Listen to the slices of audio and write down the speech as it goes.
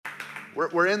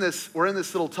We're in this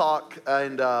little talk,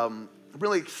 and I'm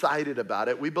really excited about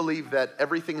it. We believe that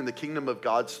everything in the kingdom of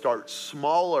God starts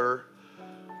smaller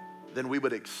than we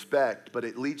would expect, but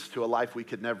it leads to a life we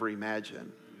could never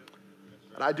imagine.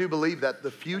 And I do believe that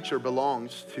the future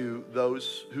belongs to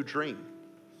those who dream.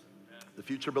 The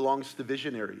future belongs to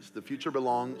visionaries. The future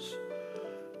belongs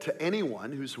to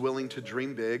anyone who's willing to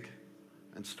dream big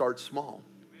and start small.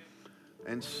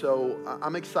 And so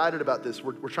I'm excited about this.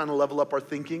 We're trying to level up our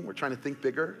thinking. We're trying to think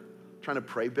bigger, trying to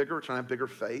pray bigger, we're trying to have bigger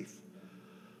faith.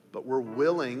 But we're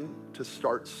willing to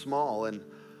start small. And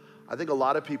I think a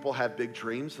lot of people have big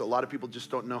dreams. A lot of people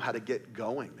just don't know how to get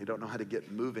going. They don't know how to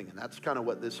get moving. And that's kind of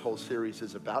what this whole series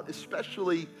is about,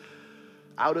 especially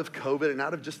out of COVID and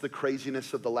out of just the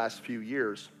craziness of the last few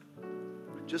years.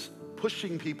 Just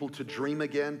pushing people to dream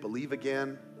again, believe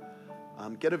again,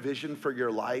 get a vision for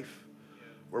your life.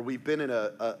 Where we've been in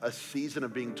a season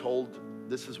of being told,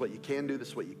 this is what you can do, this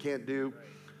is what you can't do.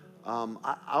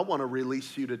 I want to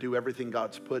release you to do everything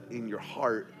God's put in your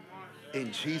heart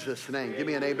in Jesus' name. Give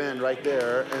me an amen right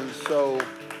there. And so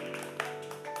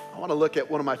I want to look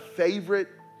at one of my favorite,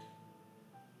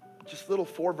 just little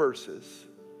 4 verses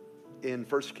in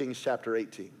 1 Kings chapter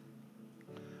 18.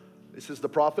 This is the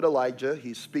prophet Elijah.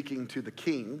 He's speaking to the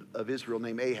king of Israel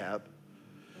named Ahab.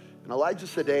 And Elijah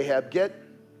said to Ahab, get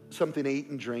something to eat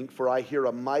and drink, for I hear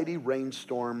a mighty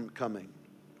rainstorm coming.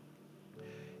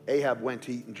 Ahab went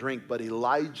to eat and drink, but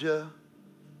Elijah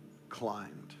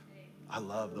climbed. I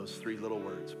love those 3 little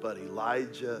words, but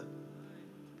Elijah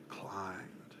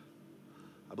climbed.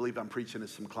 I believe I'm preaching to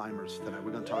some climbers tonight.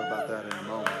 We're going to talk about that in a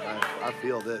moment. I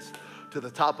feel this. To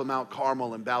the top of Mount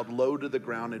Carmel and bowed low to the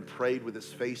ground and prayed with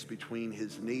his face between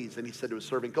his knees. And he said to his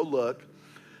servant, go look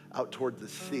out toward the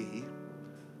sea.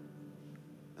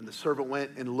 And the servant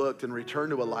went and looked and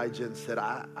returned to Elijah and said,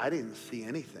 I didn't see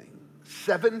anything.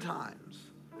 7 times,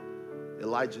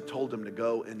 Elijah told him to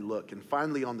go and look. And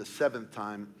finally, on the 7th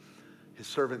time, his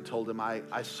servant told him,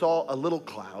 I saw a little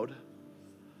cloud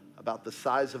about the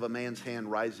size of a man's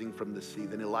hand rising from the sea.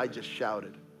 Then Elijah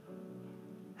shouted,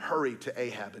 hurry to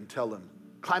Ahab and tell him,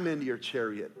 climb into your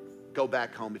chariot, go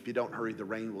back home. If you don't hurry, the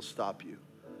rain will stop you.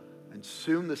 And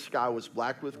soon the sky was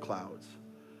black with clouds,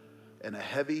 and a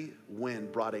heavy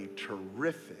wind brought a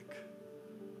terrific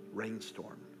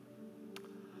rainstorm.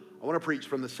 I want to preach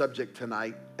from the subject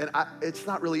tonight, and it's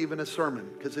not really even a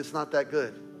sermon because it's not that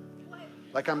good.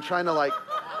 Like I'm trying to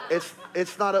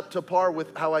it's not up to par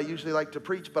with how I usually like to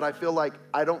preach, but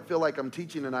I don't feel like I'm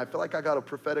teaching, and I feel like I got a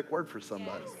prophetic word for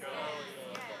somebody.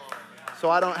 So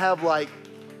I don't have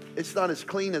it's not as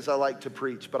clean as I like to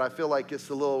preach, but I feel like it's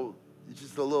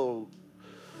just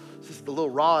a little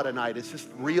raw tonight. It's just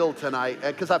real tonight.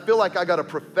 Because I feel like I got a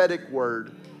prophetic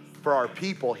word for our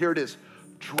people. Here it is.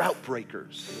 Drought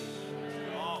breakers.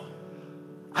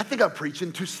 I think I'm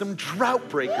preaching to some drought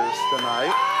breakers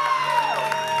tonight.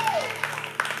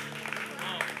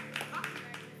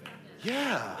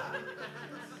 Yeah.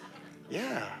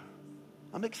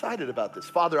 I'm excited about this.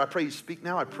 Father, I pray you speak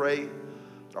now. I pray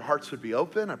our hearts would be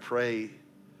open. I pray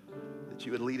that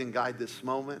you would lead and guide this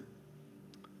moment.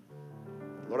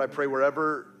 Lord, I pray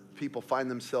wherever people find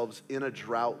themselves in a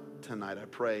drought tonight, I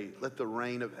pray, let the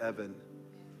rain of heaven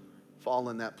fall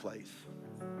in that place.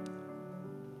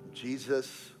 In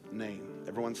Jesus' name.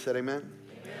 Everyone said amen?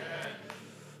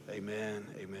 Amen.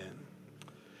 Amen.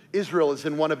 Israel is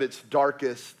in one of its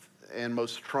darkest and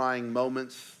most trying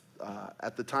moments.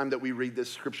 At the time that we read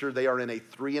this scripture, they are in a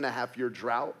 3.5-year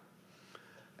drought,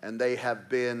 and they have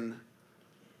been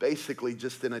basically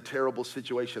just in a terrible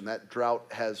situation. That drought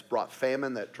has brought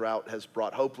famine. That drought has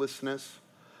brought hopelessness.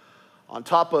 On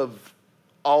top of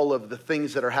all of the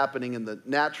things that are happening in the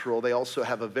natural, they also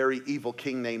have a very evil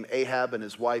king named Ahab and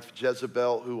his wife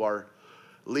Jezebel, who are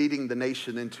leading the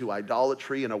nation into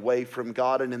idolatry and away from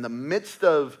God. And in the midst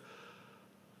of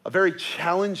a very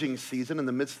challenging season, in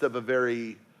the midst of a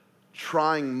very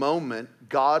trying moment,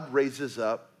 God raises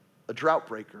up a drought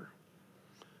breaker.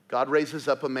 God raises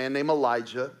up a man named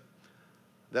Elijah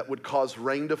that would cause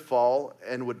rain to fall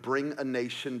and would bring a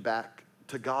nation back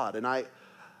to God. And I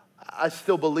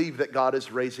still believe that God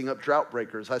is raising up drought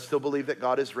breakers. I still believe that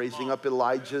God is raising up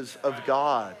Elijahs of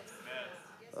God.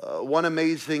 One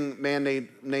amazing man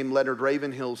named Leonard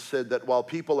Ravenhill said that while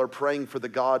people are praying for the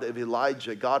God of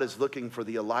Elijah, God is looking for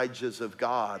the Elijahs of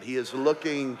God. He's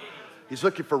looking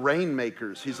for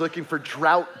rainmakers. He's looking for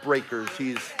drought breakers.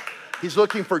 He's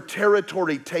looking for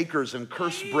territory takers and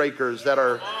curse breakers that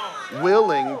are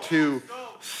willing to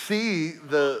see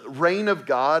the rain of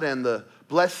God and the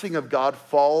blessing of God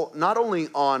fall not only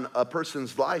on a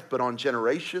person's life, but on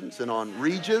generations and on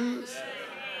regions.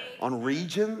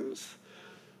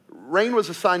 Rain was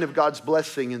a sign of God's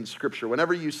blessing in Scripture.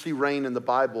 Whenever you see rain in the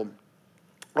Bible,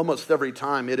 almost every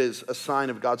time it is a sign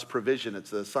of God's provision.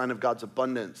 It's a sign of God's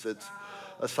abundance. It's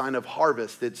a sign of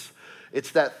harvest.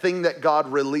 It's that thing that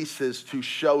God releases to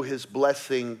show his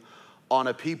blessing on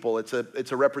a people. It's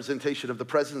a representation of the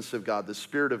presence of God, the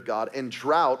Spirit of God. And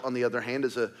drought, on the other hand,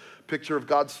 is a picture of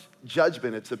God's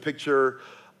judgment. It's a picture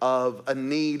of a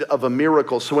need of a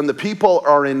miracle. So when the people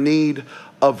are in need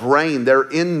of rain, they're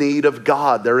in need of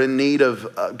God. They're in need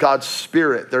of God's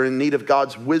Spirit. They're in need of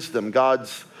God's wisdom,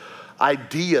 God's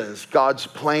ideas, God's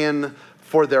plan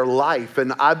for their life.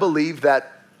 And I believe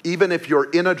that even if you're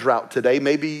in a drought today,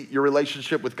 maybe your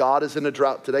relationship with God is in a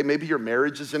drought today, maybe your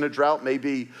marriage is in a drought,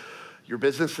 maybe your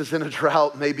business is in a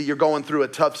drought, maybe you're going through a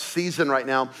tough season right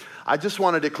now. I just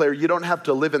want to declare you don't have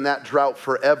to live in that drought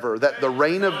forever, that the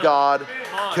rain of God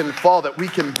can fall, that we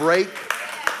can break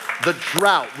the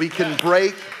drought. We can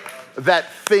break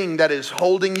that thing that is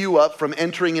holding you up from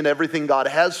entering in everything God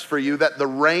has for you, that the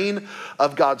rain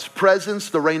of God's presence,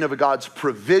 the rain of God's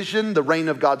provision, the rain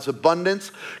of God's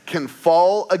abundance can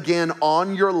fall again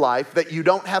on your life, that you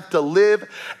don't have to live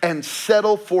and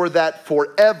settle for that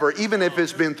forever, even if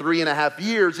it's been 3.5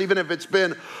 years, even if it's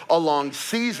been a long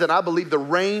season. I believe the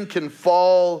rain can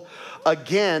fall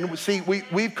again. See,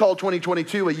 we've called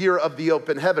 2022 a year of the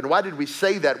open heaven. Why did we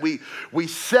say that? We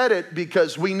said it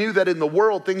because we knew that in the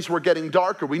world things were getting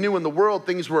darker. We knew in the world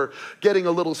things were getting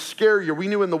a little scarier. We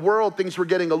knew in the world things were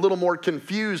getting a little more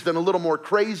confused and a little more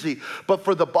crazy. But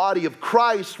for the body of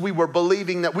Christ, we were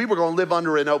believing that we were going to live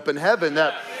under an open heaven,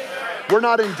 that we're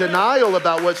not in denial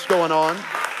about what's going on.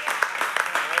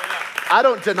 I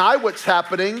don't deny what's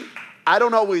happening. I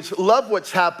don't always love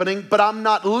what's happening, but I'm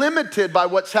not limited by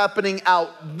what's happening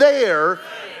out there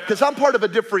because I'm part of a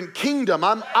different kingdom.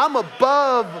 I'm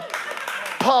above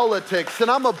politics, and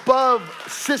I'm above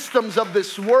systems of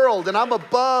this world, and I'm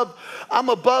above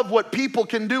what people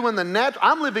can do in the natural.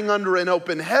 I'm living under an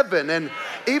open heaven, and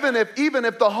even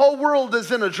if the whole world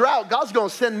is in a drought, God's going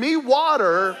to send me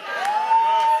water.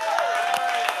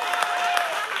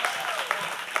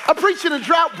 I'm preaching to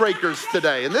drought breakers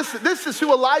today, and this is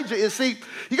who Elijah is. See,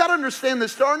 you got to understand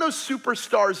this. There are no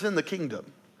superstars in the kingdom.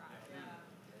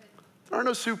 There are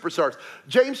no superstars.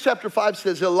 James chapter 5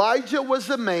 says, Elijah was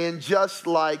a man just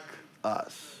like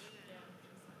us.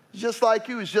 Just like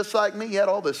you, he's just like me. He had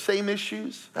all the same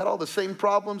issues, had all the same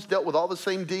problems, dealt with all the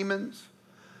same demons.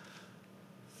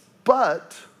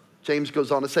 But, James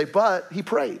goes on to say, but he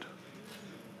prayed.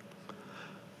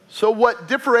 So what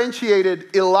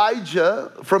differentiated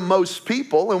Elijah from most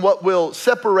people and what will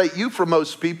separate you from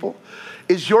most people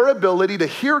is your ability to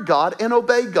hear God and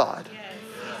obey God. Yes.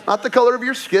 Not the color of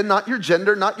your skin, not your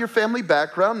gender, not your family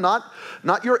background, not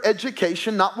your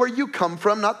education, not where you come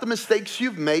from, not the mistakes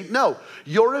you've made. No,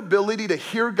 your ability to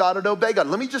hear God and obey God.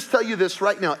 Let me just tell you this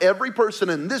right now. Every person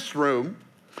in this room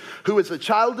who is a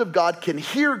child of God can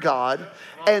hear God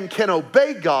and can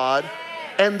obey God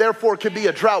and therefore can be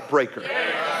a drought breaker.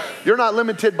 You're not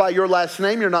limited by your last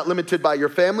name. You're not limited by your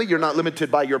family. You're not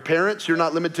limited by your parents. You're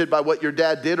not limited by what your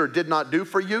dad did or did not do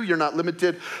for you. You're not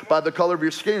limited by the color of your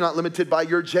skin. You're not limited by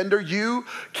your gender. You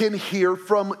can hear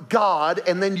from God,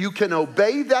 and then you can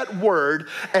obey that word,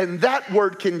 and that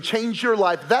word can change your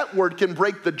life. That word can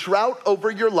break the drought over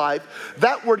your life.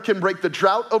 That word can break the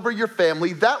drought over your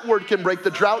family. That word can break the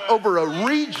drought over a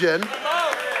region.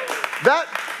 That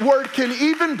word can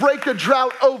even break a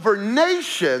drought over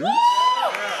nations.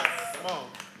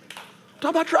 I'm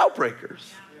talking about drought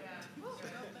breakers.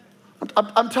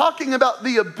 I'm talking about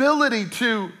the ability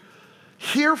to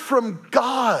hear from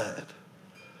God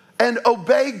and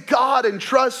obey God and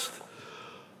trust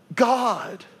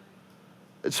God.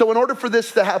 And so in order for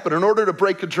this to happen, in order to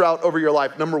break a drought over your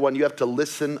life, number one, you have to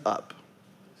listen up.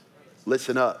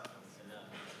 Listen up.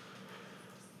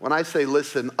 When I say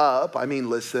listen up, I mean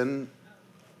listen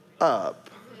up.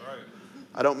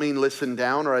 I don't mean listen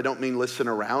down, or I don't mean listen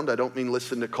around. I don't mean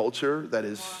listen to culture that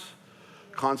is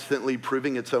constantly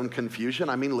proving its own confusion.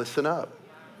 I mean listen up.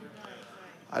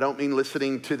 I don't mean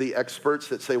listening to the experts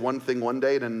that say one thing one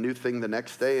day and a new thing the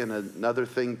next day and another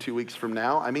thing 2 weeks from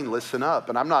now. I mean listen up.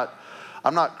 And I'm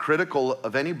not critical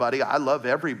of anybody. I love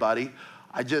everybody.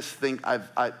 I just think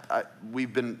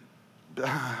we've been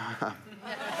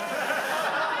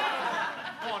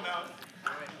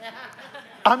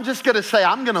I'm just going to say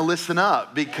I'm going to listen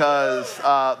up because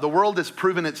the world has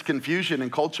proven its confusion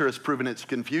and culture has proven its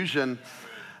confusion.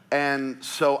 And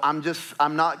so I'm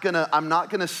not going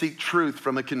to seek truth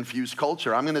from a confused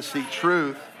culture. I'm going to seek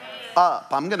truth up.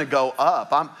 I'm going to go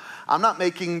up. I'm not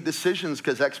making decisions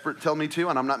because experts tell me to,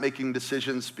 and I'm not making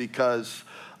decisions because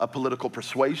of political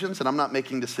persuasions, and I'm not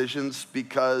making decisions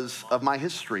because of my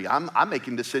history. I'm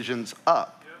making decisions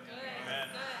up.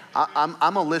 I'm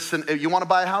gonna listen. You want to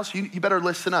buy a house? You better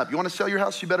listen up. You want to sell your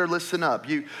house? You better listen up.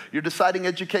 You're deciding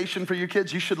education for your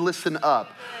kids? You should listen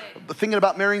up. Thinking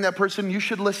about marrying that person? You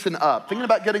should listen up. Thinking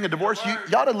about getting a divorce? You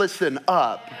ought to listen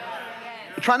up.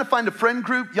 You're trying to find a friend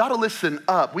group? You ought to listen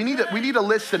up. We need to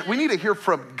listen. We need to hear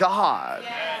from God.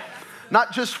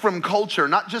 Not just from culture,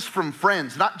 not just from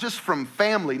friends, not just from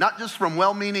family, not just from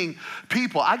well-meaning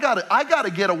people. I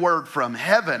gotta get a word from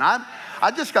heaven. I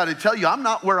just got to tell you, I'm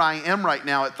not where I am right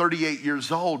now at 38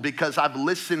 years old because I've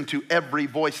listened to every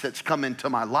voice that's come into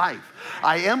my life.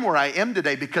 I am where I am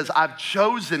today because I've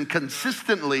chosen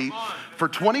consistently for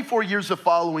 24 years of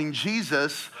following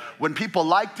Jesus, when people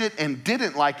liked it and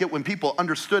didn't like it, when people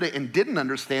understood it and didn't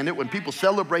understand it, when people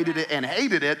celebrated it and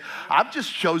hated it, I've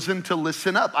just chosen to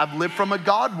listen up. I've lived from a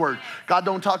God word. God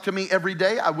don't talk to me every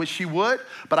day. I wish he would,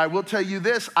 but I will tell you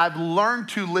this, I've learned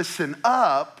to listen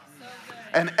up.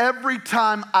 And every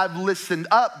time I've listened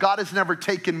up, God has never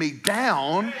taken me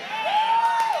down.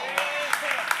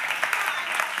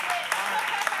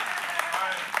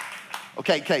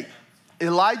 Okay.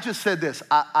 Elijah said this,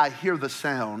 I hear the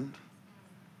sound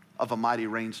of a mighty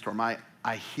rainstorm. I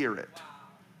hear it.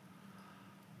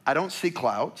 I don't see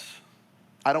clouds.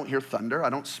 I don't hear thunder. I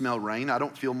don't smell rain. I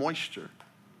don't feel moisture.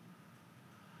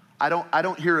 I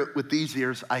don't hear it with these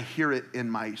ears. I hear it in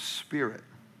my spirit.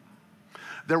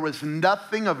 There was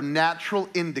nothing of natural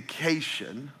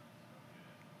indication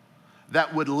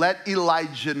that would let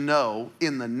Elijah know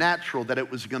in the natural that it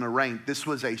was going to rain. This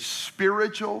was a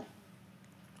spiritual,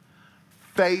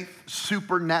 faith,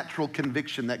 supernatural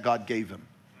conviction that God gave him.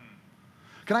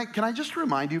 Can I just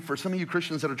remind you, for some of you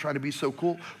Christians that are trying to be so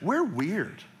cool, we're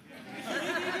weird.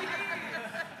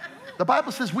 The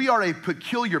Bible says we are a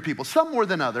peculiar people, some more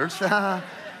than others,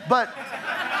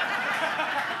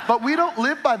 but we don't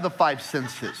live by the five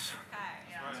senses.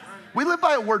 We live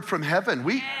by a word from heaven.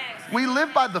 We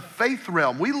live by the faith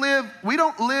realm. We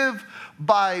don't live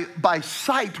by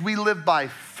sight. We live by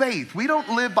faith. We don't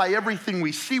live by everything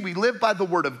we see. We live by the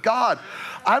word of God.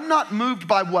 I'm not moved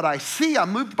by what I see.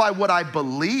 I'm moved by what I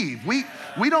believe. We're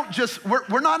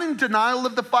not in denial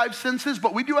of the five senses,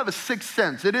 but we do have a sixth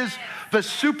sense. It is the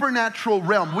supernatural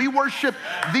realm. We worship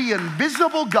the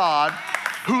invisible God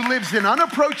who lives in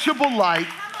unapproachable light.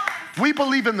 We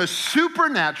believe in the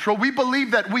supernatural. We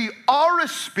believe that we are a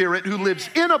spirit who lives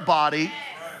in a body.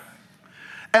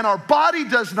 And our body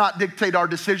does not dictate our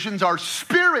decisions. Our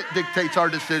spirit dictates our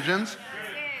decisions.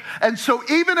 And so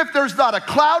even if there's not a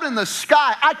cloud in the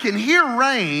sky, I can hear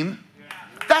rain.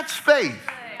 That's faith.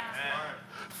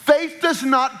 Faith does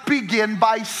not begin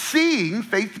by seeing.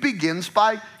 Faith begins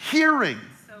by hearing.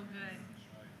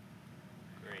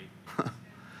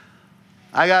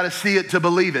 I got to see it to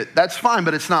believe it. That's fine,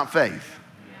 but it's not faith.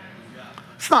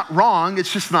 It's not wrong,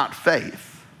 it's just not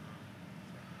faith.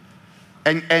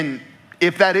 And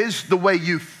if that is the way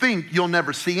you think, you'll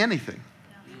never see anything.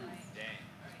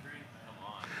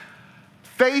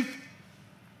 Faith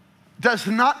does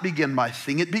not begin by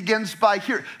seeing, it begins by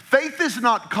hearing. Faith is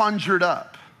not conjured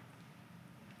up.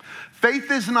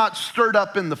 Faith is not stirred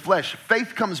up in the flesh.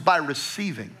 Faith comes by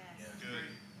receiving.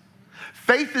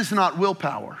 Faith is not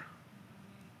willpower.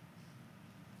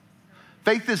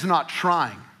 Faith is not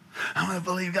trying. I want to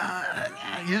believe God.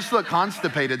 You just look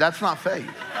constipated. That's not faith.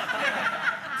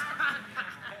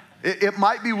 It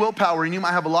might be willpower, and you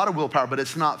might have a lot of willpower, but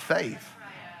it's not faith.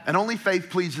 And only faith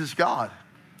pleases God.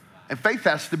 And faith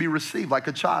has to be received like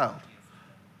a child.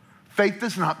 Faith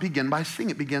does not begin by seeing.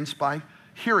 It begins by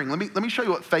hearing. Let me show you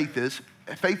what faith is.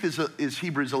 Faith is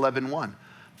Hebrews 11:1.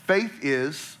 Faith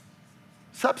is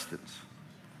substance.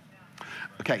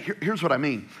 Okay, here's what I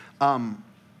mean.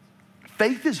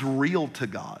 Faith is real to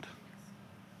God.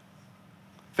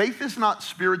 Faith is not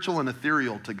spiritual and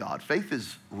ethereal to God. Faith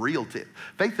is real to it.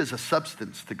 Faith is a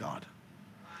substance to God.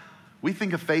 We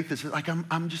think of faith as like,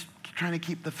 I'm just trying to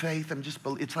keep the faith.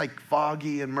 It's like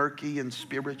foggy and murky and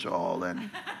spiritual. And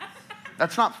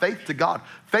that's not faith to God.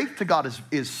 Faith to God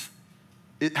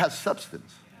it has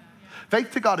substance.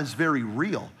 Faith to God is very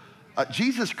real.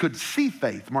 Jesus could see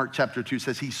faith. Mark chapter 2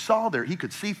 says he saw there, he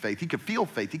could see faith, he could feel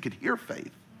faith, he could hear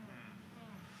faith.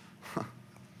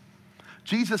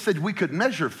 Jesus said we could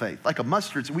measure faith, like a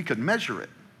mustard seed, we could measure it.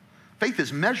 Faith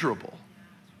is measurable.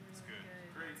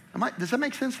 Does that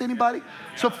make sense to anybody?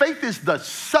 So faith is the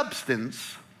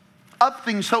substance of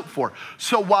things hoped for.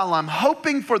 So while I'm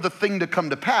hoping for the thing to come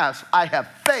to pass, I have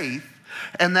faith,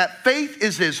 and that faith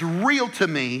is as real to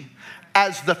me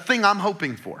as the thing I'm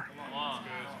hoping for.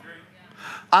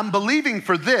 I'm believing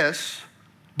for this,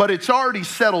 But it's already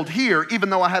settled here, even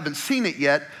though I haven't seen it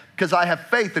yet, because I have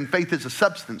faith, and faith is a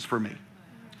substance for me.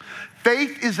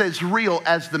 Faith is as real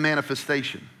as the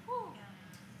manifestation.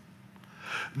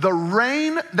 The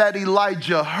rain that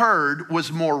Elijah heard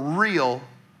was more real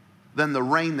than the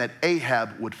rain that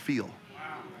Ahab would feel.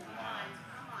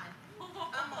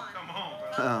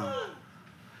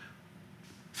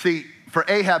 See, for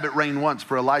Ahab it rained once,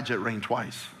 for Elijah it rained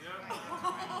twice.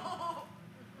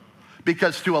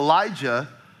 Because to Elijah,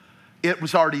 it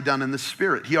was already done in the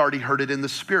spirit. He already heard it in the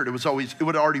spirit. It was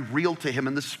already real to him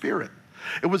in the spirit.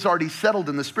 It was already settled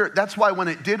in the spirit. That's why when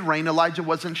it did rain, Elijah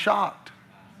wasn't shocked.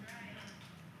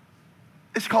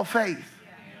 It's called faith.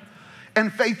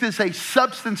 And faith is a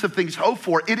substance of things hoped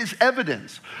for. It is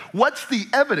evidence. What's the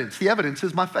evidence? The evidence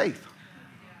is my faith.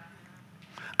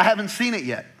 I haven't seen it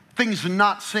yet. Things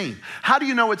not seen. How do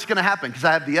you know it's going to happen? Because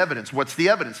I have the evidence. What's the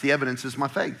evidence? The evidence is my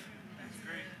faith.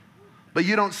 But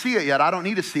you don't see it yet. I don't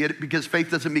need to see it because faith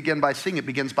doesn't begin by seeing. It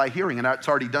begins by hearing, and it's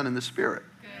already done in the spirit.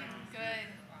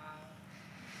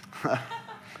 Good.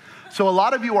 So a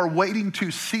lot of you are waiting to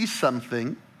see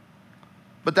something,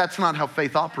 but that's not how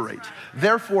faith operates.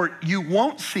 Therefore, you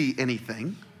won't see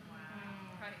anything.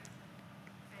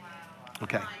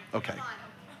 Okay.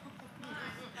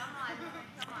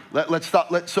 Let's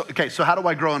stop. So how do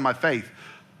I grow in my faith?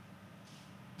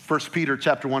 1 Peter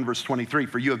chapter 1, verse 23,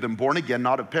 for you have been born again,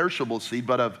 not of perishable seed,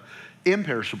 but of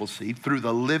imperishable seed, through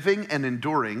the living and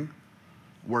enduring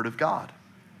word of God.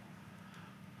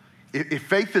 If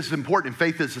faith is important, if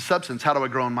faith is a substance, how do I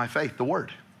grow in my faith? The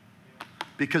word.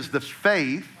 Because the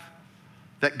faith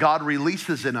that God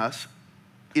releases in us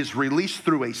is released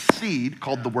through a seed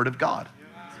called the word of God.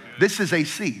 This is a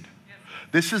seed.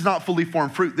 This is not fully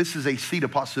formed fruit. This is a seed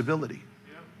of possibility.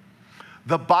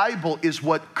 The Bible is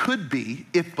what could be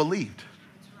if believed.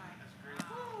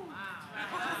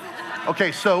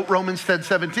 Okay, so Romans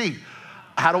 10:17.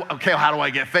 How do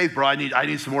I get faith, bro? I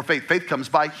need some more faith. Faith comes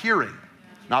by hearing.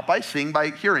 Not by seeing,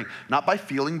 by hearing. Not by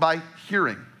feeling, by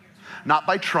hearing. Not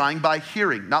by trying, by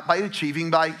hearing. Not by achieving,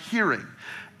 by hearing.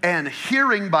 And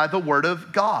hearing by the word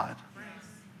of God.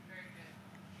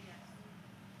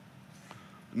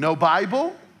 No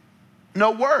Bible,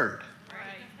 no word.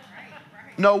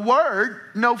 No word,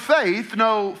 no faith,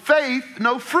 no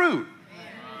fruit.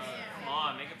 Come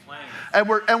on, make it plain. And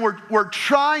we're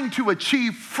trying to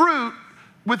achieve fruit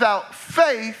without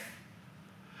faith.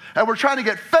 And we're trying to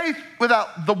get faith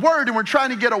without the word, and we're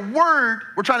trying to get a word,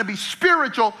 we're trying to be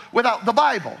spiritual without the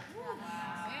Bible.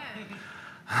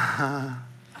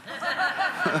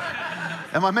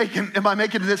 Am I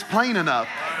making this plain enough?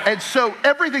 And so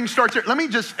everything starts here. Let me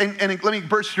just let me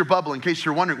burst your bubble in case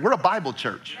you're wondering. We're a Bible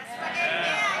church.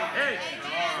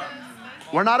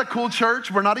 We're not a cool church.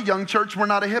 We're not a young church. We're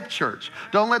not a hip church.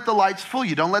 Don't let the lights fool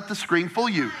you. Don't let the screen fool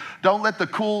you. Don't let the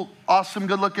cool, awesome,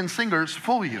 good-looking singers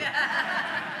fool you.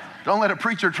 Don't let a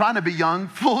preacher trying to be young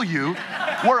fool you.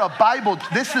 We're a Bible.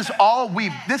 This is all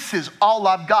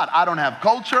I've got. I don't have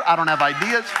culture. I don't have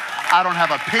ideas. I don't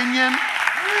have opinion.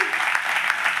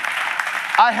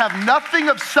 I have nothing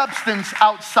of substance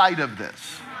outside of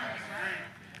this.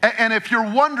 And if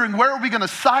you're wondering where are we going to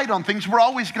side on things, we're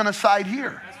always going to side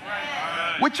here.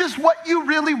 Which is what you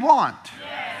really want.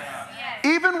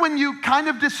 Even when you kind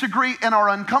of disagree and are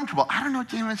uncomfortable. I don't know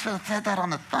if you said that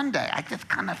on a Sunday. I just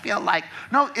kind of feel like,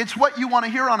 no, it's what you want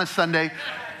to hear on a Sunday.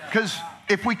 Because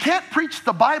if we can't preach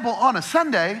the Bible on a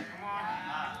Sunday,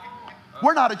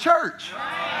 we're not a church.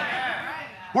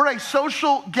 We're a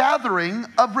social gathering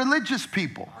of religious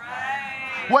people.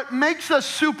 What makes us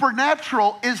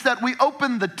supernatural is that we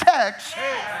open the text,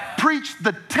 preach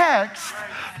the text,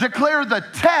 declare the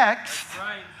text,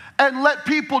 and let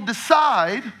people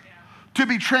decide to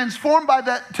be transformed by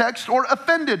that text or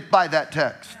offended by that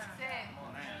text.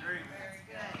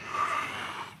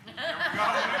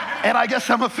 And I guess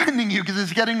I'm offending you because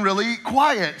it's getting really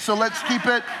quiet. So let's keep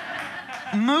it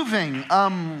moving.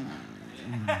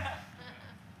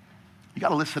 You got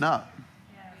to listen up.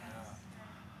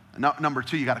 Number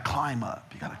two, you got to climb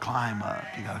up. You got to climb up.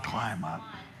 You got to climb up.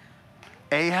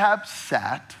 Ahab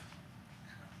sat,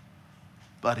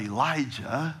 but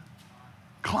Elijah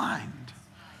climbed.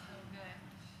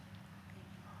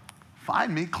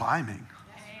 Find me climbing.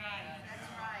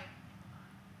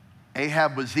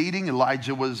 Ahab was eating,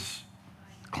 Elijah was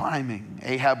climbing.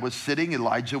 Ahab was sitting,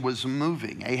 Elijah was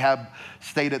moving. Ahab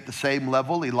stayed at the same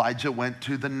level, Elijah went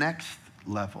to the next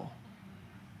level.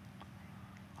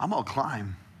 I'm going to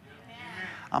climb.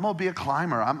 I'm going to be a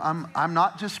climber. I'm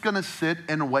not just going to sit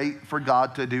and wait for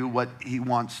God to do what he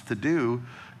wants to do,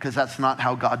 because that's not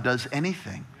how God does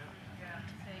anything.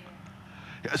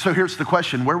 So here's the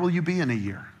question. Where will you be in a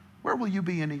year? Where will you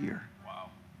be in a year?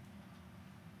 Wow.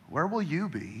 Where will you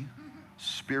be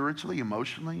spiritually,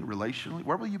 emotionally, relationally?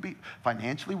 Where will you be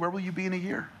financially? Where will you be in a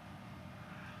year?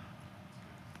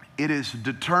 It is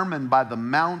determined by the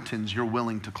mountains you're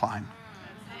willing to climb.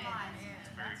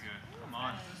 Very good. Come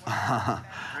on.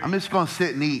 I'm just going to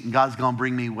sit and eat and God's going to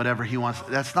bring me whatever he wants.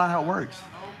 That's not how it works.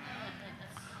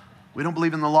 We don't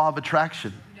believe in the law of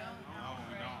attraction.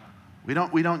 We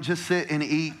don't just sit and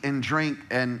eat and drink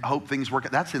and hope things work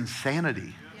out. That's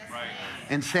insanity.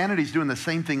 Insanity is doing the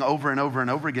same thing over and over and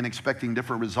over again, expecting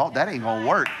different results. That ain't going to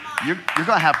work. You're going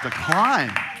to have to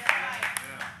climb.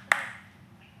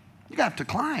 You have to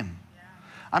climb.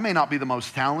 I may not be the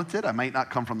most talented. I might not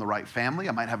come from the right family.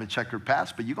 I might have a checkered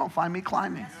past, but you're going to find me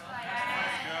climbing.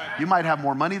 You might have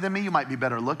more money than me. You might be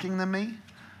better looking than me.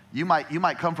 You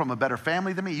might come from a better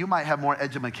family than me. You might have more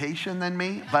education than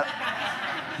me, but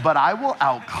I will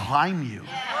outclimb you.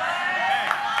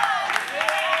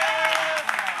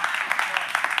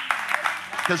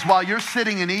 Because while you're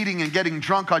sitting and eating and getting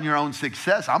drunk on your own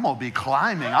success, I'm going to be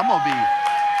climbing. I'm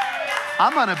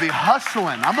going to be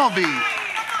hustling.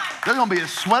 There's going to be a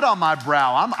sweat on my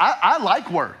brow. I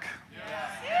like work.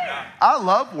 I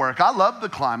love work. I love the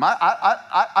climb.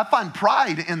 I find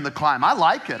pride in the climb. I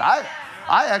like it.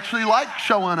 I actually like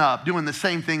showing up, doing the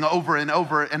same thing over and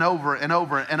over and over and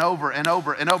over and over and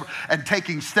over and over, and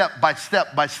taking step by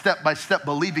step by step by step,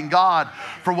 believing God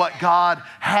for what God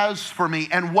has for me.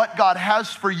 And what God has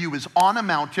for you is on a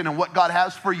mountain, and what God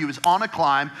has for you is on a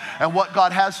climb, and what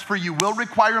God has for you will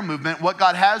require movement. What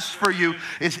God has for you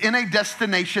is in a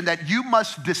destination that you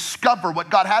must discover. What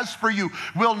God has for you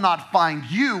will not find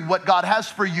you. What God has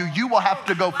for you, you will have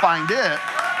to go find it.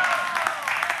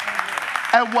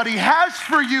 And what he has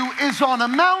for you is on a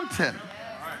mountain.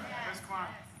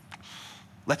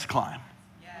 Let's climb.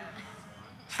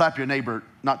 Slap your neighbor,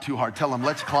 not too hard. Tell him,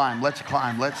 let's climb, let's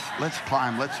climb, let's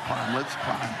climb, let's climb, let's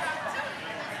climb.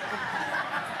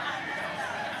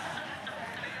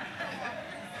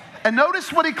 And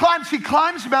notice what he climbs. He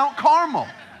climbs Mount Carmel.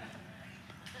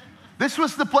 This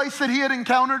was the place that he had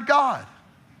encountered God.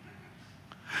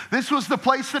 This was the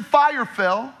place that fire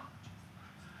fell.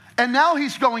 And now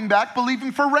he's going back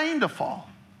believing for rain to fall.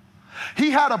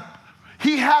 He had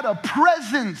a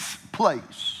presence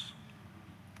place.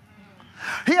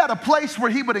 He had a place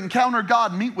where he would encounter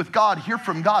God, meet with God, hear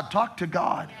from God, talk to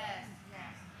God.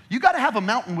 You got to have a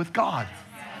mountain with God.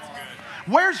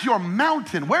 Where's your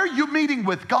mountain? Where are you meeting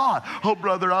with God? Oh,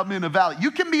 brother, I'm in a valley. You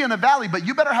can be in a valley, but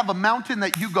you better have a mountain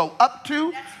that you go up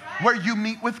to where you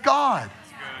meet with God.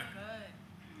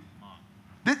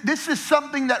 This is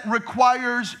something that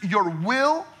requires your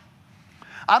will.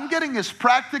 I'm getting as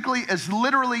practically as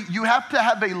literally you have to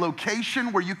have a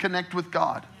location where you connect with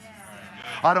God.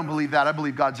 I don't believe that. I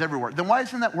believe God's everywhere. Then why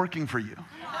isn't that working for you?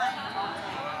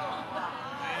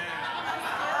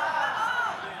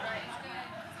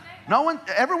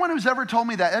 Everyone who's ever told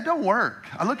me that, it don't work.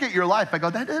 I look at your life, I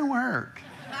go, that didn't work.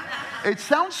 It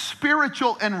sounds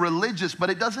spiritual and religious,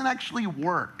 but it doesn't actually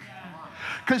work.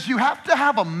 Because you have to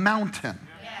have a mountain.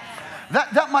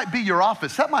 That might be your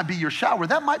office. That might be your shower.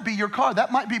 That might be your car.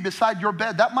 That might be beside your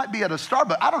bed. That might be at a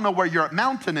Starbucks. I don't know where your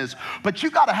mountain is, but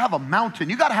you got to have a mountain.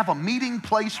 You got to have a meeting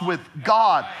place with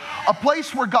God, a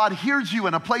place where God hears you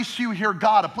and a place you hear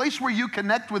God, a place where you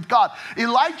connect with God.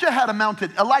 Elijah had a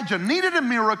mountain. Elijah needed a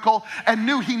miracle and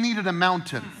knew he needed a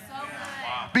mountain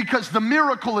because the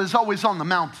miracle is always on the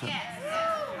mountain.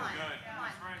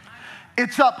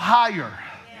 It's up higher.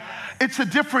 It's a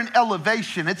different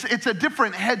elevation. It's a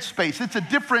different headspace. It's a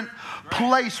different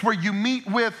place where you meet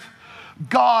with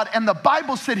God. And the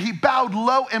Bible said he bowed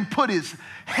low and put his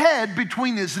head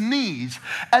between his knees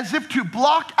as if to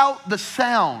block out the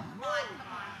sound.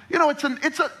 You know,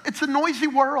 it's a noisy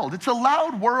world. It's a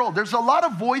loud world. There's a lot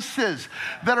of voices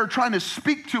that are trying to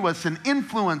speak to us and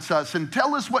influence us and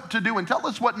tell us what to do and tell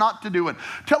us what not to do and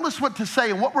tell us what to say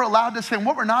and what we're allowed to say and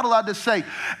what we're not allowed to say.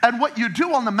 And what you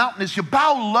do on the mountain is you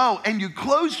bow low and you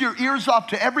close your ears off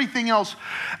to everything else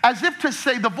as if to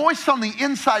say the voice on the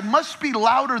inside must be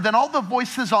louder than all the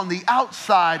voices on the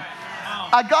outside.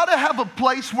 I got to have a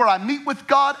place where I meet with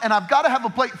God, and I've got to have a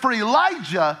place. For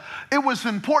Elijah, it was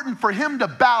important for him to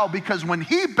bow because when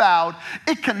he bowed,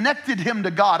 it connected him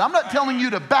to God. I'm not telling you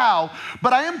to bow,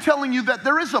 but I am telling you that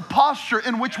there is a posture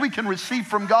in which we can receive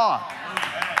from God.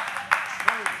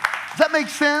 Does that make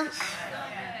sense?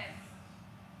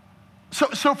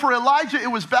 So for Elijah,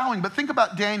 it was bowing. But think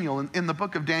about Daniel in the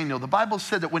book of Daniel. The Bible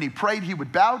said that when he prayed, he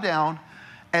would bow down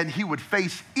and he would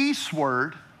face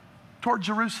eastward toward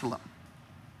Jerusalem.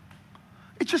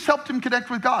 It just helped him connect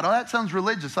with God. Oh, that sounds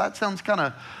religious. That sounds kind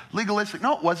of legalistic.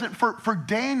 No, it wasn't. For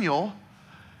Daniel,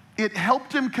 it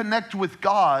helped him connect with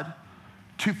God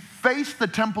to face the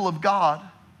temple of God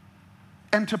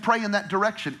and to pray in that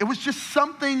direction. It was just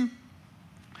something,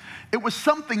 it was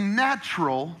something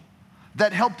natural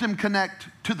that helped him connect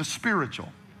to the spiritual.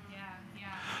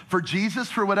 For Jesus,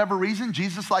 for whatever reason,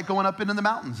 Jesus liked going up into the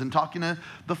mountains and talking to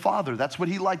the Father. That's what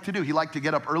he liked to do. He liked to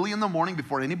get up early in the morning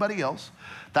before anybody else.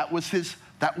 That was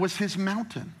his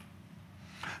mountain.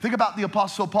 Think about the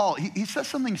Apostle Paul. He says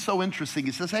something so interesting.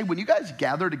 He says, hey, when you guys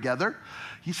gather together,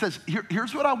 he says,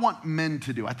 here's what I want men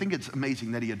to do. I think it's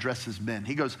amazing that he addresses men.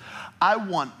 He goes, I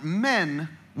want men,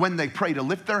 when they pray, to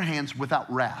lift their hands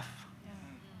without wrath.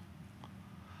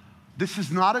 This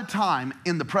is not a time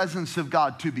in the presence of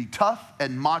God to be tough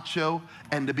and macho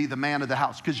and to be the man of the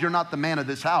house, because you're not the man of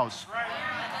this house.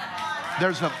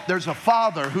 There's a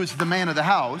father who's the man of the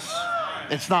house.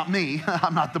 It's not me.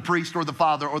 I'm not the priest or the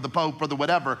father or the pope or the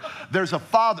whatever. There's a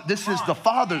father. This is the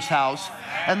Father's house.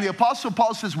 And the Apostle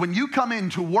Paul says, when you come in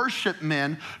to worship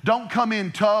men, don't come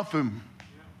in tough and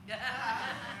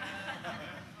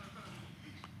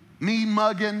me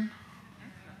mugging.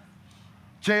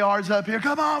 JR's up here.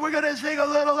 Come on, we're going to sing a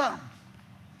little.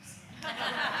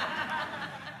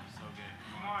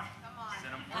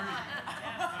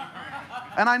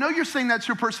 And I know you're saying that's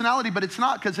your personality, but it's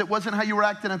not, because it wasn't how you were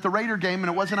acting at the Raider game,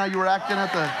 and it wasn't how you were acting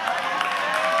at the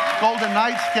Golden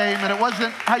Knights game, and it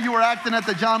wasn't how you were acting at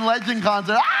the John Legend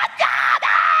concert.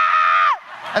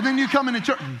 And then you come into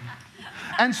church.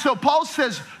 And so Paul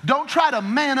says, don't try to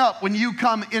man up when you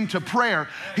come into prayer.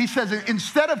 He says,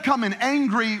 instead of coming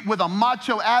angry with a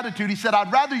macho attitude, he said,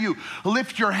 I'd rather you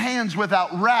lift your hands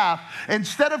without wrath.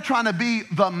 Instead of trying to be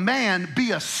the man,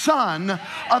 be a son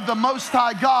of the Most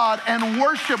High God and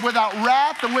worship without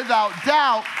wrath and without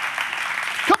doubt.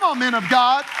 Come on, men of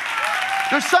God.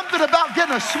 There's something about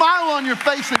getting a smile on your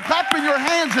face and clapping your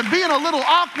hands and being a little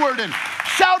awkward and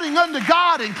shouting unto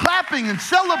God and clapping and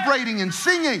celebrating and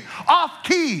singing off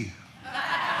key.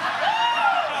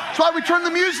 That's why we turn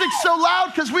the music so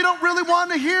loud, because we don't really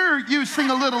want to hear you sing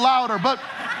a little louder, but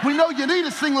we know you need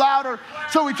to sing louder,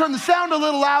 so we turn the sound a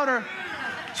little louder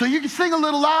so you can sing a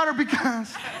little louder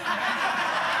because...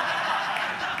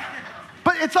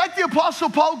 But it's like the Apostle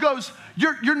Paul goes,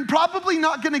 you're probably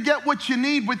not going to get what you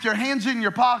need with your hands in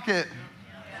your pocket.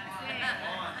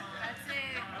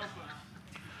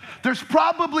 There's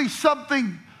probably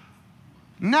something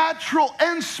natural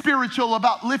and spiritual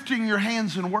about lifting your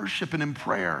hands in worship and in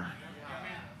prayer.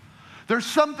 There's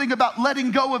something about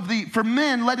letting go of for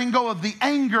men, letting go of the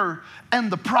anger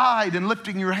and the pride and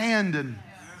lifting your hand and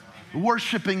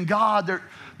worshiping God.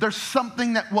 There's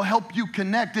something that will help you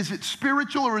connect. Is it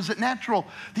spiritual or is it natural?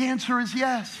 The answer is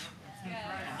yes.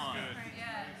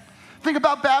 Think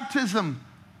about baptism.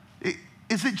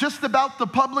 Is it just about the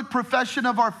public profession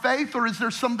of our faith, or is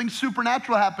there something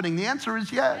supernatural happening? The answer is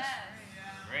yes.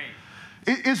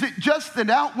 Is it just an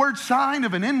outward sign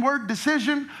of an inward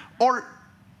decision, or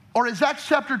is Acts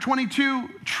chapter 22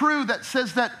 true that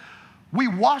says that we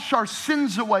wash our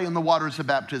sins away in the waters of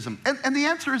baptism? And the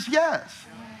answer is yes.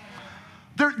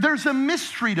 There's a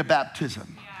mystery to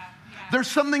baptism. There's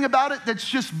something about it that's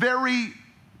just very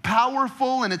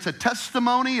powerful, and it's a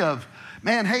testimony of,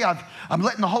 man, hey, I'm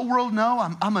letting the whole world know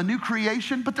I'm a new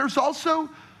creation. But there's also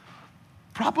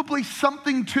probably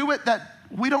something to it that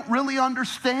we don't really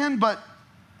understand, but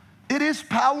it is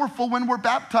powerful when we're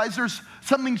baptized. There's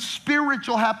something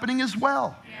spiritual happening as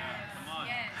well.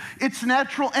 It's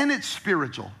natural and it's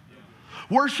spiritual.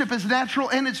 Worship is natural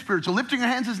and it's spiritual. Lifting your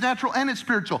hands is natural and it's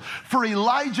spiritual. For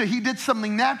Elijah, he did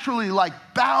something naturally like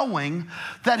bowing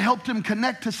that helped him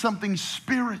connect to something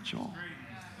spiritual.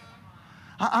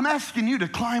 I'm asking you to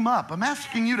climb up. I'm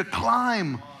asking you to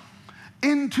climb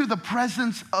into the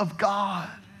presence of God.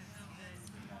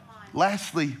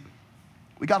 Lastly,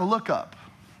 we got to look up.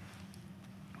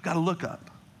 We got to look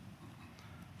up.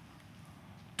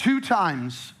 2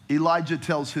 times Elijah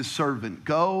tells his servant,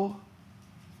 go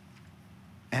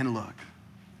and look.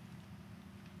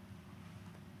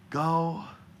 Go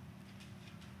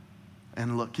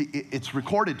and look. It's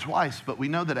recorded twice, but we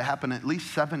know that it happened at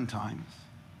least 7 times.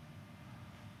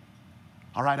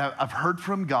 All right, I've heard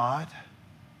from God.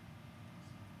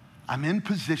 I'm in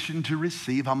position to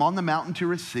receive. I'm on the mountain to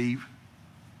receive.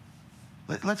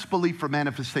 Let's believe for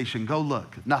manifestation. Go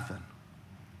look. Nothing.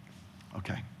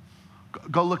 Okay.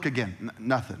 Go look again.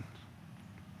 Nothing.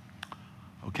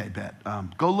 Okay, bet.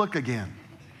 Go look again.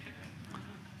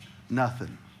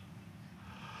 Nothing.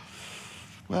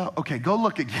 Well, okay, go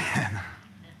look again.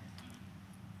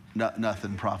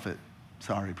 Nothing, prophet.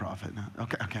 Sorry, prophet.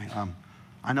 Okay.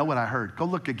 I know what I heard. Go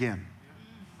look again.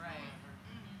 Right.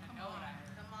 I know what I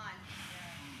heard. Come on.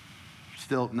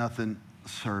 Still nothing,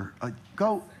 sir.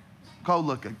 Go Go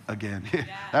look again.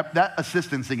 that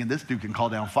assistant singing, this dude can call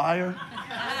down fire.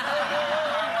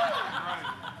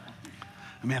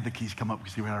 Let me have the keys come up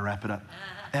because we got to wrap it up.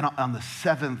 And on the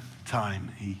 7th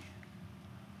time, he,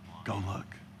 go look.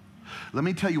 Let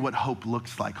me tell you what hope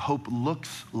looks like. Hope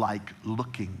looks like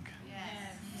looking. Yes.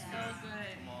 So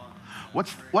good.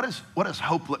 What does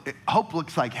hope look? Hope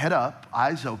looks like head up,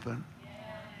 eyes open.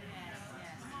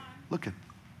 Looking.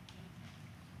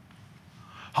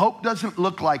 Hope doesn't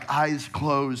look like eyes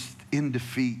closed in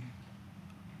defeat,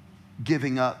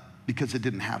 giving up because it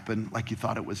didn't happen like you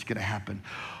thought it was going to happen.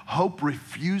 Hope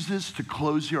refuses to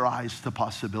close your eyes to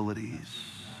possibilities.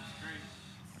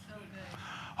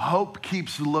 Hope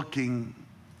keeps looking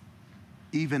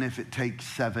even if it takes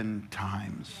 7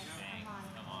 times.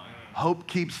 Hope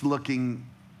keeps looking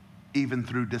even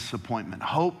through disappointment.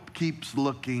 Hope keeps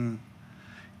looking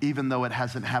even though it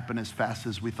hasn't happened as fast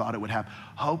as we thought it would happen.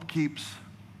 Hope keeps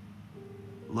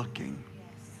looking.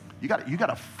 You got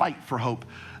to fight for hope.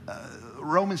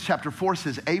 Romans chapter 4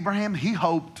 says Abraham, he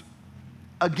hoped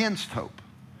against hope.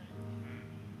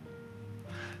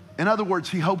 In other words,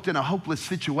 he hoped in a hopeless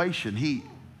situation. He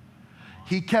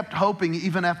kept hoping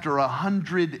even after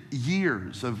 100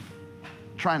 years of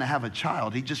trying to have a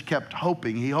child. He just kept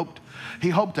hoping. He hoped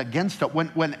against it.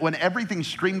 When everything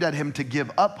screamed at him to give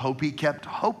up hope, he kept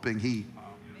hoping. He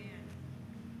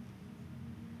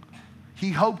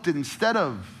hoped instead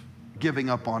of giving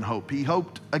up on hope. He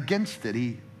hoped against it.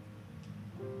 He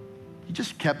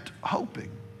just kept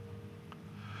hoping.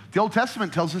 The Old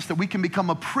Testament tells us that we can become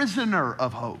a prisoner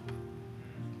of hope.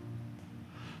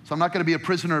 So I'm not going to be a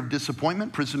prisoner of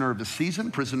disappointment, prisoner of the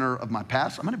season, prisoner of my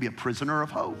past. I'm going to be a prisoner of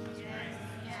hope.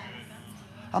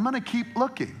 I'm going to keep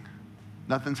looking.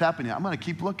 Nothing's happened yet. I'm going to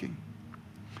keep looking.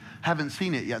 Haven't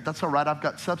seen it yet. That's all right. I've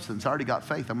got substance. I already got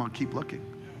faith. I'm going to keep looking.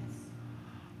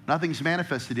 Nothing's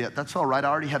manifested yet. That's all right. I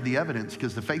already have the evidence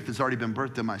because the faith has already been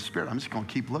birthed in my spirit. I'm just going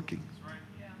to keep looking.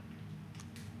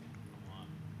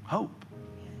 Hope.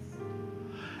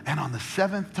 And on the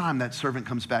 7th time, that servant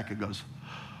comes back and goes,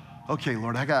 okay,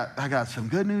 Lord, I got some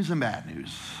good news and bad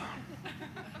news.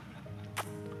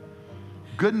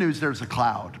 Good news, there's a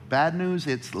cloud. Bad news,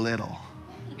 it's little.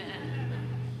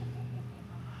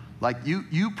 Like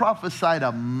you prophesied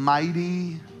a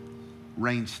mighty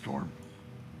rainstorm.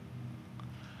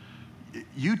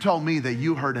 You told me that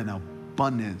you heard an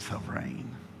abundance of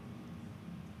rain.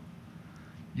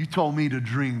 You told me to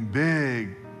dream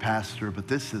big, Pastor, but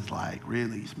this is like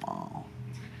really small.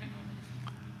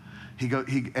 He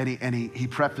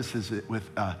prefaces it with,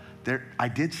 I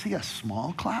did see a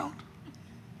small cloud.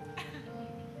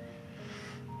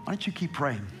 Why don't you keep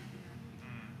praying?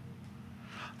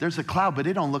 There's a cloud, but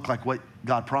it don't look like what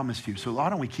God promised you. So why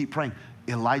don't we keep praying?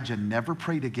 Elijah never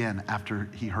prayed again after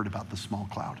he heard about the small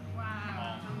cloud.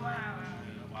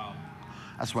 Wow.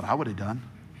 That's what I would have done.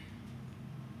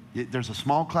 There's a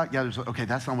small cloud. Yeah, okay,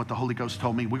 that's not what the Holy Ghost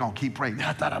told me. We're going to keep praying.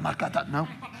 No.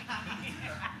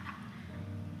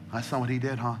 That's not what he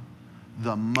did, huh?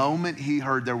 The moment he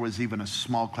heard there was even a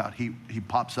small cloud, he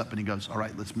pops up and he goes, all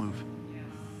right, let's move.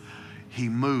 He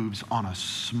moves on a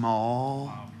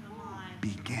small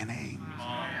beginning.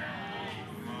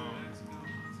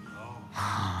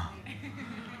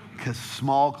 Because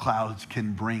small clouds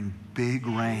can bring big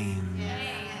rain. You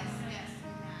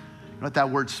know what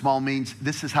that word small means?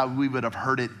 This is how we would have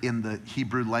heard it in the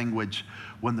Hebrew language.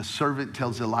 When the servant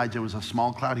tells Elijah it was a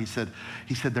small cloud, he said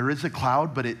there is a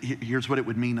cloud, but here's what it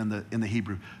would mean in the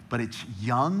Hebrew. But it's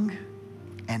young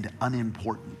and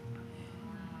unimportant.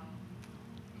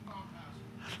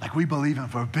 Like we believe in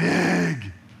for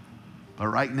big. But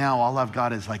right now, all I've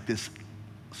got is like this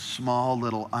small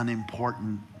little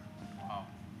unimportant.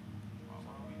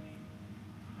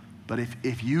 But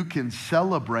if you can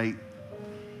celebrate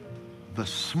the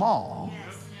small,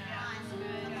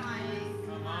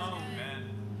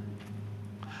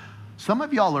 some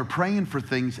of y'all are praying for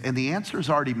things and the answer is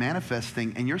already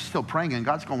manifesting and you're still praying and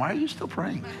God's going, why are you still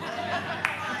praying?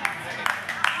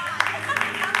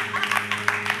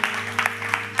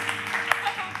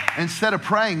 Instead of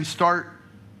praying, start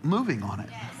moving on it.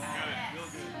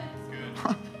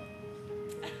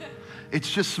 It's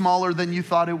just smaller than you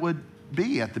thought it would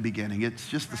be at the beginning. It's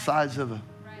just the size of a...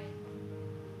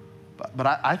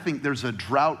 But I think there's a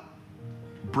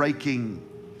drought-breaking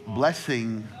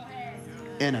blessing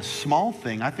in a small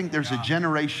thing. I think there's a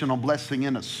generational blessing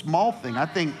in a small thing. I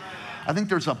think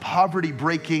there's a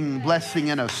poverty-breaking blessing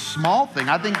in a small thing.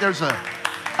 I think there's a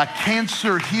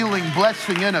cancer-healing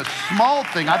blessing in a small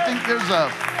thing. I think there's a...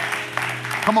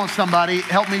 Come on, somebody.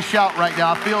 Help me shout right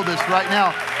now. I feel this right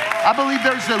now. I believe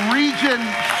there's a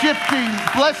region-shifting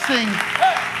blessing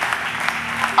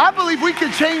I believe we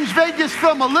could change Vegas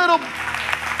from a little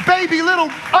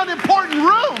unimportant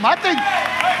room. I think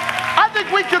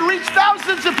we could reach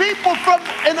thousands of people from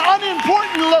an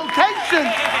unimportant location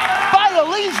by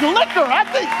Elise Liquor. I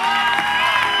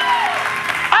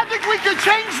think we could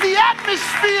change the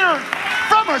atmosphere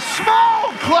from a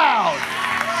small cloud.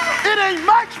 It ain't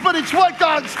much, but it's what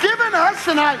God's given us,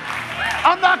 and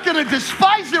I'm not going to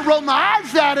despise it, roll my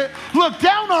eyes at it, look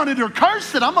down on it, or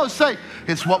curse it. I'm going to say,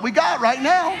 it's what we got right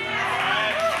now.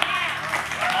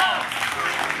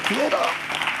 Get up.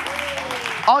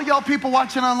 All y'all people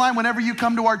watching online, whenever you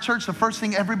come to our church, the first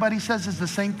thing everybody says is the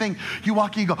same thing. You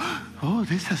walk in, you go, oh,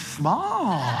 this is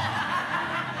small.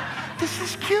 This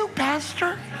is cute,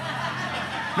 Pastor.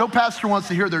 No pastor wants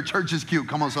to hear their church is cute.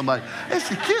 Come on, somebody.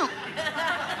 This is cute.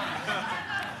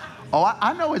 Oh,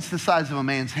 I know it's the size of a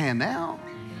man's hand now.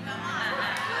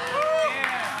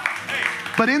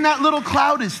 But in that little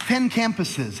cloud is 10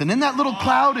 campuses. And in that little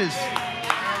cloud is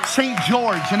St.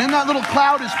 George. And in that little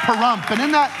cloud is Pahrump. And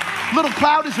in that little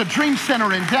cloud is a dream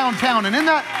center in downtown. And in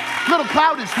that little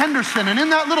cloud is Henderson. And in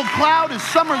that little cloud is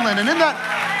Summerlin. And in that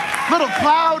little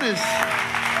cloud is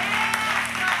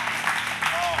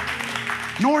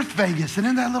North Vegas. And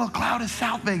in that little cloud is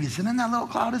South Vegas. And in that little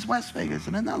cloud is West Vegas.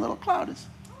 And in that little cloud is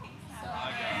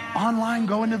online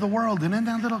going to the world. And in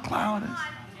that little cloud is...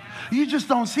 You just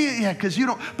don't see it yet because you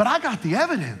don't... But I got the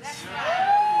evidence.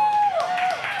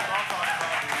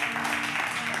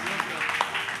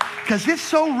 Because it's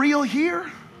so real here.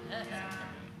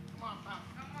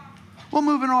 We'll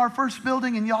move into our first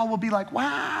building and y'all will be like,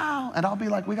 wow. And I'll be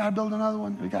like, we got to build another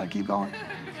one. We got to keep going.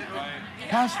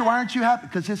 Pastor, why aren't you happy?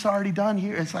 Because it's already done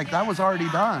here. It's like, that was already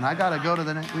done. I got to go to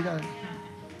the next.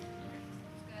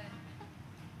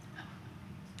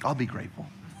 I'll be grateful.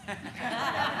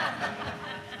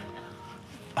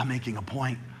 I'm making a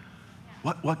point.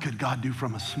 What could God do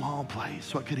from a small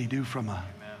place? What could he do from a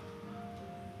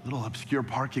little obscure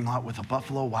parking lot with a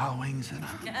Buffalo Wild Wings and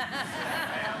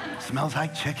smells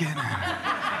like chicken?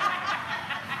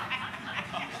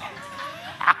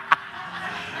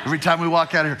 Every time we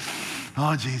walk out of here,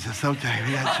 oh, Jesus, okay,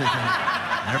 we got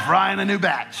chicken. They're frying a new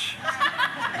batch.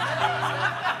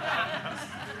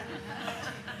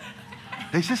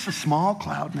 It's just a small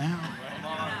cloud now.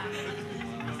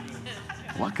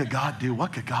 What could God do?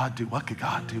 What could God do? What could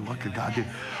God do? What could God do?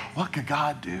 What could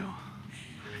God do?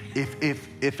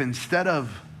 If instead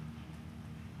of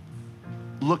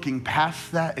looking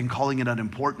past that and calling it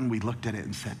unimportant, we looked at it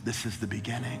and said, this is the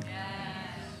beginning.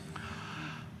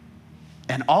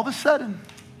 And all of a sudden,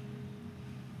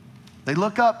 they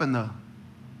look up and the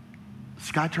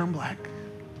sky turned black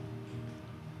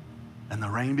and the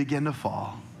rain began to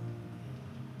fall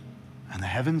and the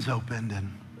heavens opened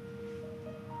and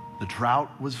the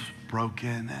drought was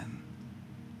broken and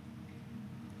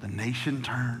the nation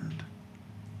turned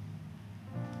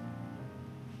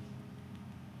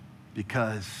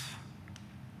because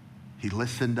he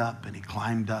listened up and he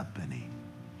climbed up and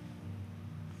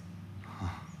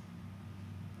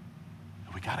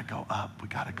we got to go up, we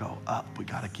got to go up, we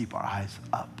got to keep our eyes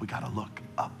up, we got to look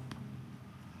up.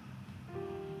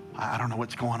 I don't know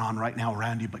what's going on right now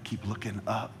around you, but keep looking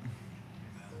up.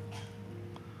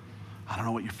 I don't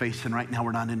know what you're facing right now.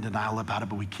 We're not in denial about it,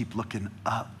 but we keep looking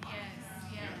up.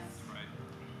 Yes.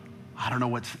 I don't know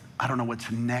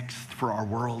what's next for our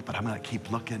world, but I'm going to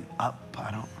keep looking up.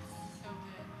 I don't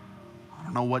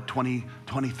know what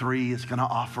 2023 is going to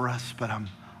offer us, but I'm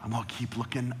going to keep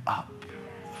looking up.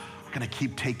 We're going to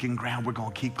keep taking ground. We're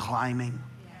going to keep climbing.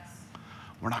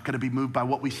 We're not going to be moved by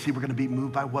what we see. We're going to be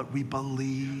moved by what we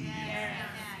believe.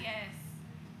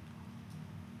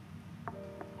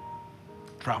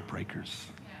 Drought breakers.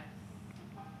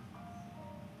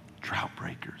 Drought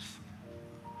breakers.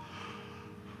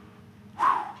 Whew.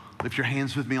 Lift your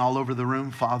hands with me all over the room.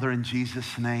 Father, in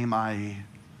Jesus' name, I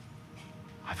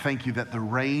thank you that the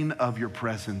rain of your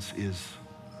presence is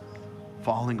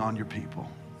falling on your people.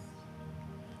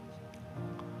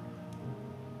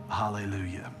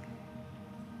 Hallelujah.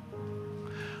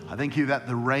 I thank you that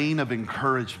the rain of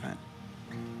encouragement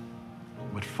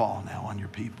would fall now on your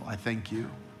people. I thank you,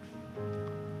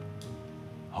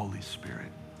 Holy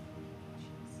Spirit.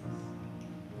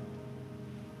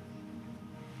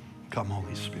 Come,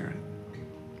 Holy Spirit.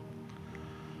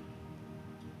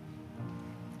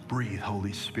 Breathe,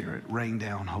 Holy Spirit. Rain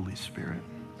down, Holy Spirit.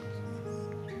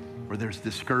 Where there's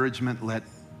discouragement, let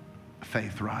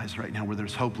faith rise right now. Where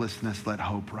there's hopelessness, let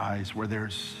hope rise. Where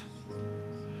there's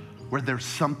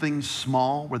something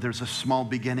small, where there's a small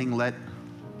beginning, let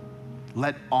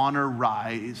honor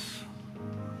rise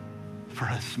for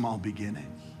a small beginning.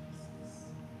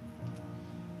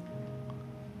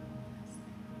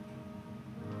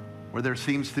 Where there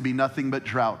seems to be nothing but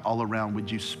drought all around,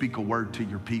 would you speak a word to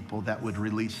your people that would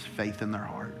release faith in their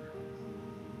heart?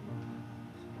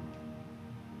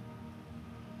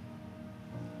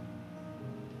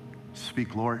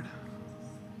 Speak, Lord.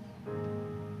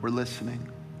 We're listening.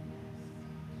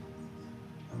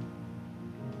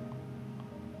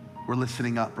 We're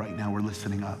listening up right now. We're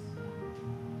listening up.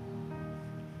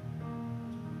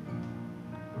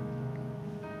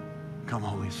 Come,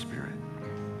 Holy Spirit.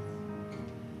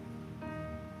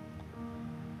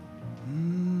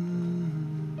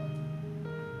 Mm-hmm.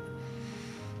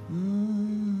 Mm-hmm.